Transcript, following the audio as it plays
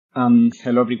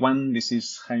Hello everyone, this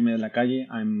is Jaime de la Calle.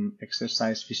 I'm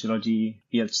exercise physiology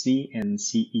PhD and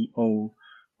CEO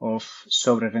of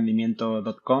Sobre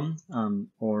Rendimiento.com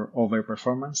or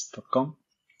overperformance.com.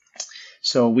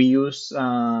 So we use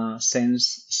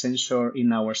sensor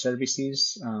in our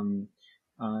services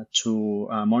to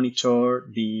monitor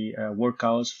the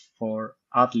workouts for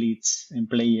athletes and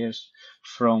players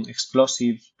from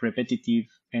explosive, repetitive,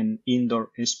 and indoor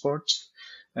sports.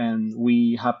 And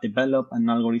we have developed an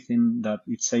algorithm that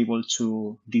it's able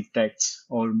to detect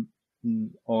all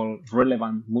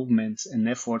relevant movements and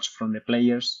efforts from the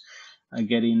players,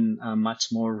 getting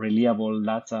much more reliable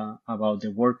data about the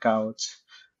workouts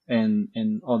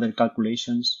and other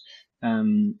calculations.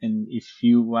 And if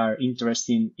you are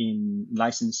interested in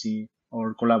licensing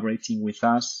or collaborating with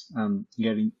us,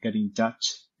 get in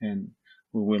touch and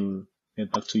we will get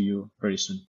back to you very soon.